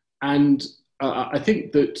 I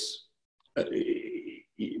think that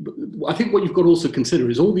I think what you've got to also consider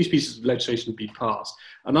is all these pieces of legislation have been passed.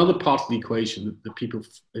 Another part of the equation that people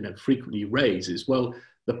frequently raise is, well,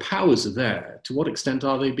 the powers are there. To what extent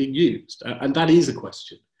are they being used? And that is a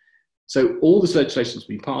question. So all this legislation has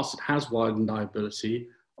been passed. It has widened liability.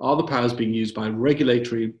 Are the powers being used by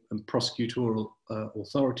regulatory and prosecutorial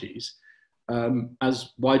authorities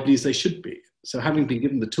as widely as they should be? So having been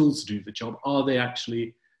given the tools to do the job, are they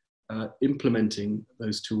actually implementing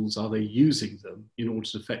those tools? Are they using them in order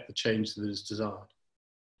to affect the change that is desired?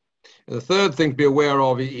 And the third thing to be aware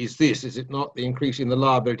of is this, is it not the increase in the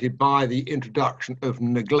liability by the introduction of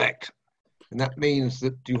neglect? And that means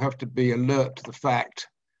that you have to be alert to the fact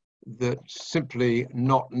that simply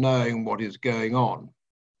not knowing what is going on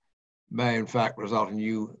may in fact result in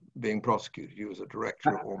you being prosecuted, you as a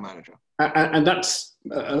director or manager. And that's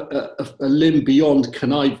a limb beyond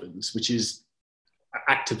connivance, which is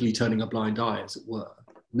actively turning a blind eye, as it were,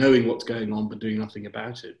 knowing what's going on but doing nothing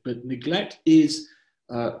about it. But neglect is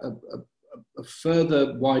a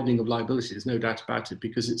further widening of liability, there's no doubt about it,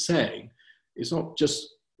 because it's saying it's not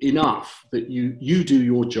just enough that you do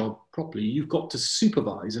your job properly, you've got to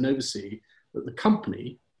supervise and oversee that the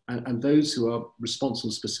company and those who are responsible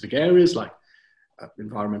in specific areas like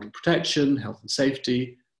environmental protection, health and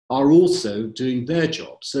safety, are also doing their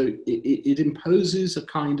job. So it imposes a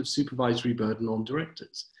kind of supervisory burden on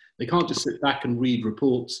directors. They can't just sit back and read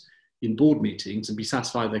reports in board meetings and be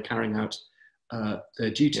satisfied they're carrying out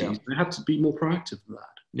their duties. Yeah. They have to be more proactive than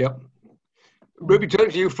that. Yep. Ruby,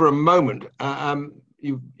 turning to you for a moment,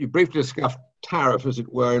 you briefly discussed tariff, as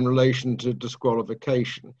it were, in relation to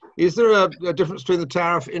disqualification. Is there a difference between the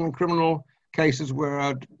tariff in criminal cases where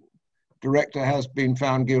a director has been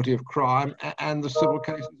found guilty of crime and the civil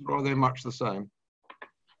cases, or are they much the same?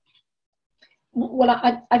 Well,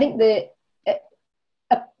 I think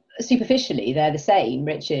superficially they're the same,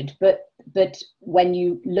 Richard, but when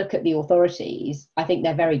you look at the authorities, I think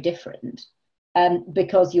they're very different,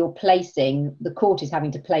 because the court is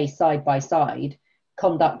having to place side by side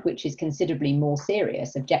conduct which is considerably more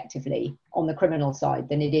serious objectively on the criminal side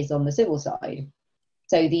than it is on the civil side.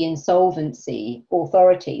 So the insolvency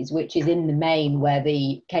authorities, which is in the main where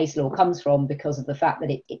the case law comes from, because of the fact that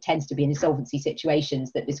it tends to be in insolvency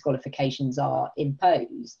situations that disqualifications are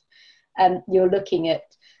imposed, you're looking at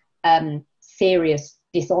serious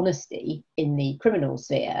dishonesty in the criminal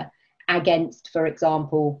sphere against, for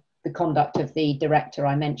example, the conduct of the director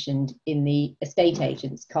I mentioned in the estate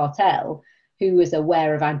agents cartel, who was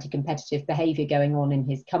aware of anti-competitive behaviour going on in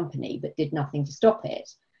his company but did nothing to stop it.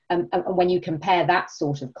 And when you compare that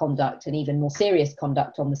sort of conduct and even more serious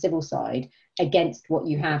conduct on the civil side against what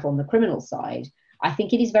you have on the criminal side, I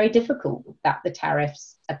think it is very difficult that the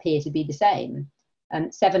tariffs appear to be the same.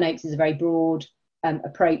 Sevenoaks is a very broad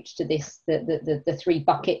approach to this, the three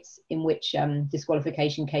buckets in which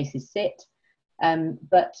disqualification cases sit.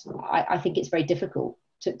 But I think it's very difficult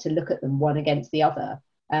to look at them one against the other,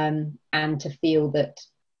 and to feel that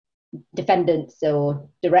defendants or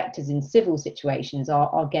directors in civil situations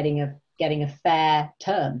are getting a fair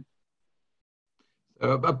term.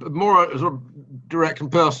 A more sort of direct and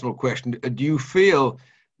personal question. Do you feel,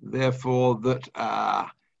 therefore, that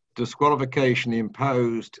disqualification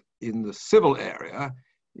imposed in the civil area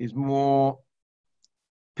is more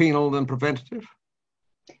penal than preventative?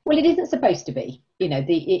 Well, it isn't supposed to be. You know,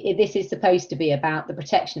 this is supposed to be about the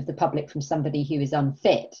protection of the public from somebody who is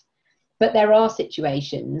unfit. But there are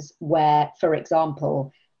situations where, for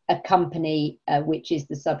example, a company which is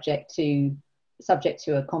the subject to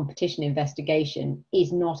a competition investigation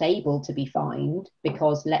is not able to be fined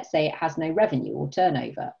because, let's say, it has no revenue or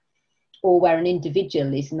turnover, or where an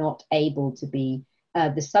individual is not able to be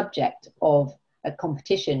the subject of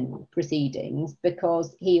competition proceedings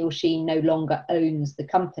because he or she no longer owns the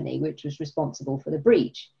company which was responsible for the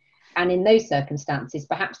breach. And in those circumstances,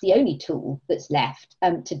 perhaps the only tool that's left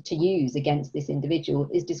to use against this individual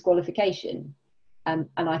is disqualification. And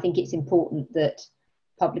I think it's important that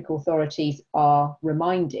public authorities are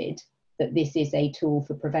reminded that this is a tool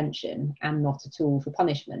for prevention and not a tool for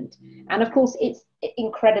punishment. And of course, it's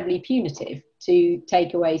incredibly punitive to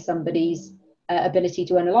take away somebody's ability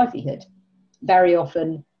to earn a livelihood. Very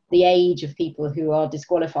often, the age of people who are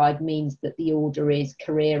disqualified means that the order is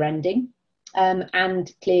career ending.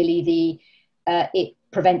 And clearly it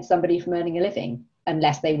prevents somebody from earning a living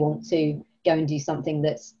unless they want to go and do something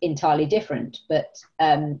that's entirely different. But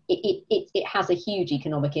it has a huge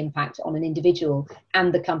economic impact on an individual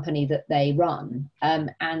and the company that they run.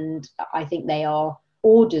 And I think they are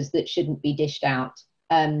orders that shouldn't be dished out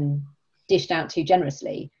too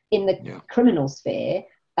generously. In the criminal sphere,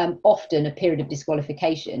 often a period of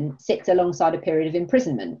disqualification sits alongside a period of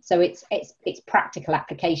imprisonment, so its practical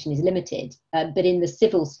application is limited. But in the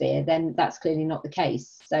civil sphere, then that's clearly not the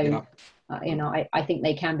case. So, I think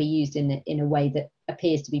they can be used in a way that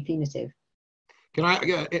appears to be punitive. Can I?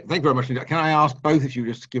 Thank you very much. Can I ask both of you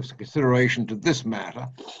just to give some consideration to this matter?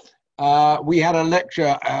 We had a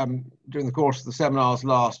lecture during the course of the seminars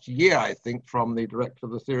last year, I think, from the director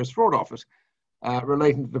of the Serious Fraud Office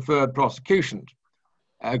relating to deferred prosecution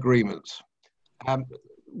agreements.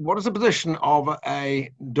 What is the position of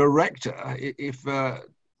a director if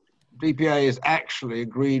DPA is actually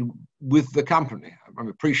agreed with the company? I'm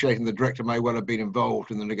appreciating the director may well have been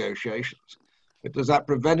involved in the negotiations, but does that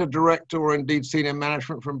prevent a director or indeed senior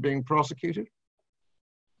management from being prosecuted?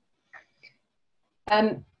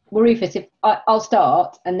 Well, Rufus, if I'll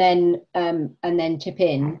start and then chip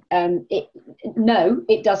in. No,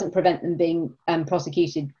 it doesn't prevent them being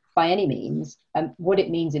prosecuted by any means. What it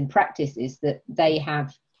means in practice is that they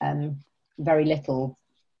have very little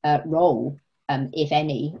role, if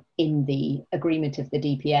any, in the agreement of the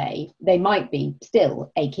DPA. They might be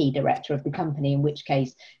still a key director of the company, in which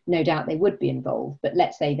case no doubt they would be involved. But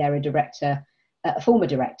let's say they're a director, a former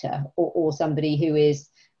director, or somebody who is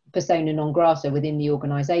persona non grata within the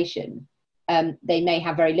organisation. They may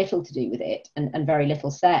have very little to do with it and very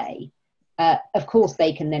little say. Of course,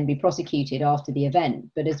 they can then be prosecuted after the event,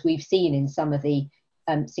 but as we've seen in some of the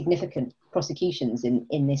significant prosecutions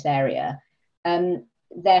in this area,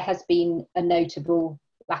 there has been a notable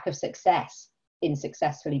lack of success in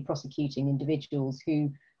successfully prosecuting individuals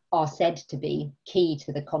who are said to be key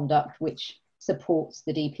to the conduct which supports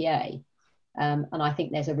the DPA. And I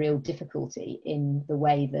think there's a real difficulty in the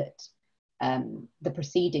way that the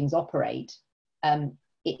proceedings operate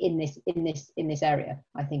in this area.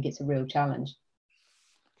 I think it's a real challenge.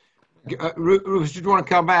 Rufus, did you want to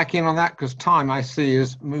come back in on that? Because time, I see,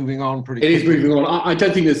 is moving on pretty quickly. It is moving on. I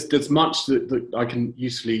don't think there's much that I can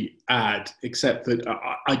usefully add, except that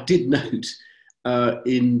I did note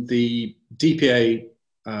in the DPA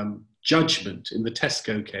judgment in the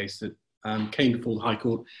Tesco case that came before the High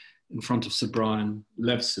Court in front of Sir Brian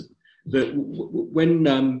Leveson, that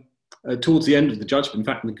when towards the end of the judgment, in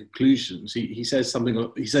fact, in the conclusions, he says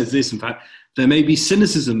something. He says this, in fact, there may be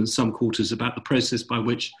cynicism in some quarters about the process by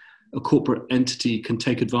which a corporate entity can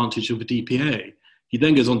take advantage of a DPA. He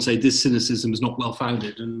then goes on to say this cynicism is not well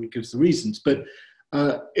founded and gives the reasons. But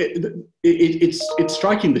it's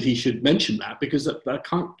striking that he should mention that, because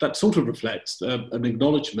that sort of reflects an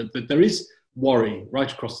acknowledgement that there is worry right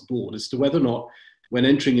across the board as to whether or not, when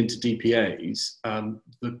entering into DPAs,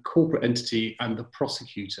 the corporate entity and the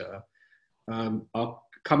prosecutor are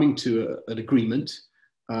coming to an agreement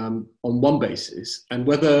on one basis, and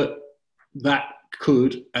whether that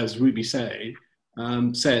could, as Ruby says,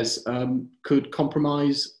 could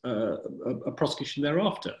compromise a prosecution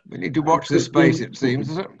thereafter. We need to watch this space, it seems,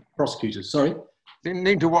 is it? Prosecutors, sorry? We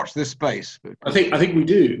need to watch this space. I think we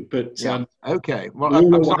do, but yeah. Okay. Well,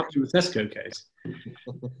 I'm sorry to the Tesco case.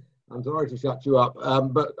 I'm sorry to shut you up,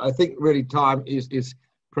 but I think really time is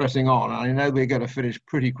pressing on. I know we're going to finish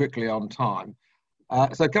pretty quickly on time.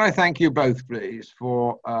 So can I thank you both, please,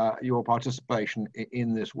 for your participation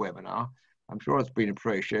in this webinar. I'm sure it's been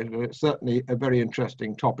appreciated. It's certainly a very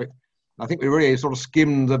interesting topic. I think we really sort of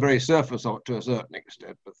skimmed the very surface of it to a certain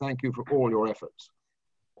extent, but thank you for all your efforts.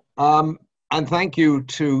 And thank you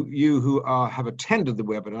to you who have attended the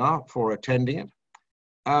webinar for attending it.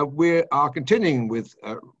 We are continuing with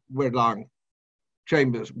Red Lion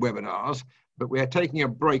Chambers webinars, but we are taking a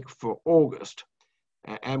break for August,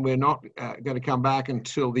 and we're not going to come back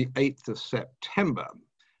until the 8th of September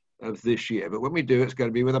of this year. But when we do, it's going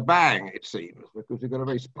to be with a bang, it seems, because we've got a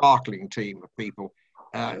very sparkling team of people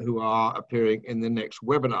who are appearing in the next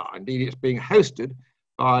webinar. Indeed, it's being hosted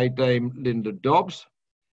by Dame Linda Dobbs.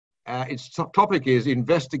 Its topic is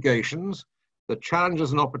investigations, the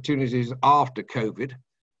challenges and opportunities after COVID.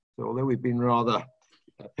 So although we've been rather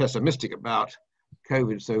pessimistic about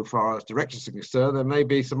COVID so far as directors are concerned, there may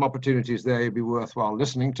be some opportunities there you'd be worthwhile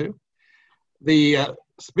listening to. The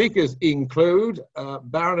speakers include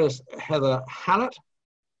Baroness Heather Hallett.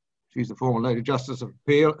 She's the former Lady Justice of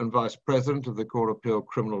Appeal and Vice President of the Court of Appeal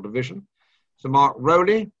Criminal Division. Sir Mark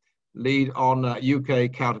Rowley, lead on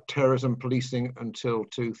UK counter-terrorism policing until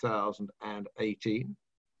 2018.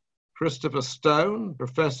 Christopher Stone,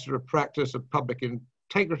 Professor of Practice of Public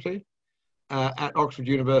Integrity at Oxford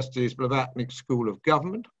University's Blavatnik School of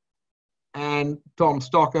Government. And Tom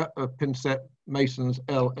Stocker of Pinsett Masons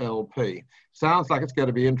LLP. Sounds like it's going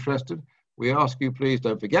to be interesting. We ask you, please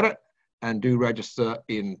don't forget it and do register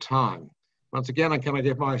in time. Once again, can I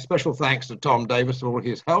give my special thanks to Tom Davis for all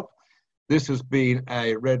his help. This has been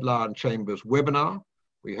a Red Lion Chambers webinar.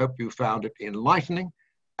 We hope you found it enlightening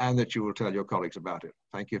and that you will tell your colleagues about it.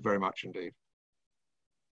 Thank you very much indeed.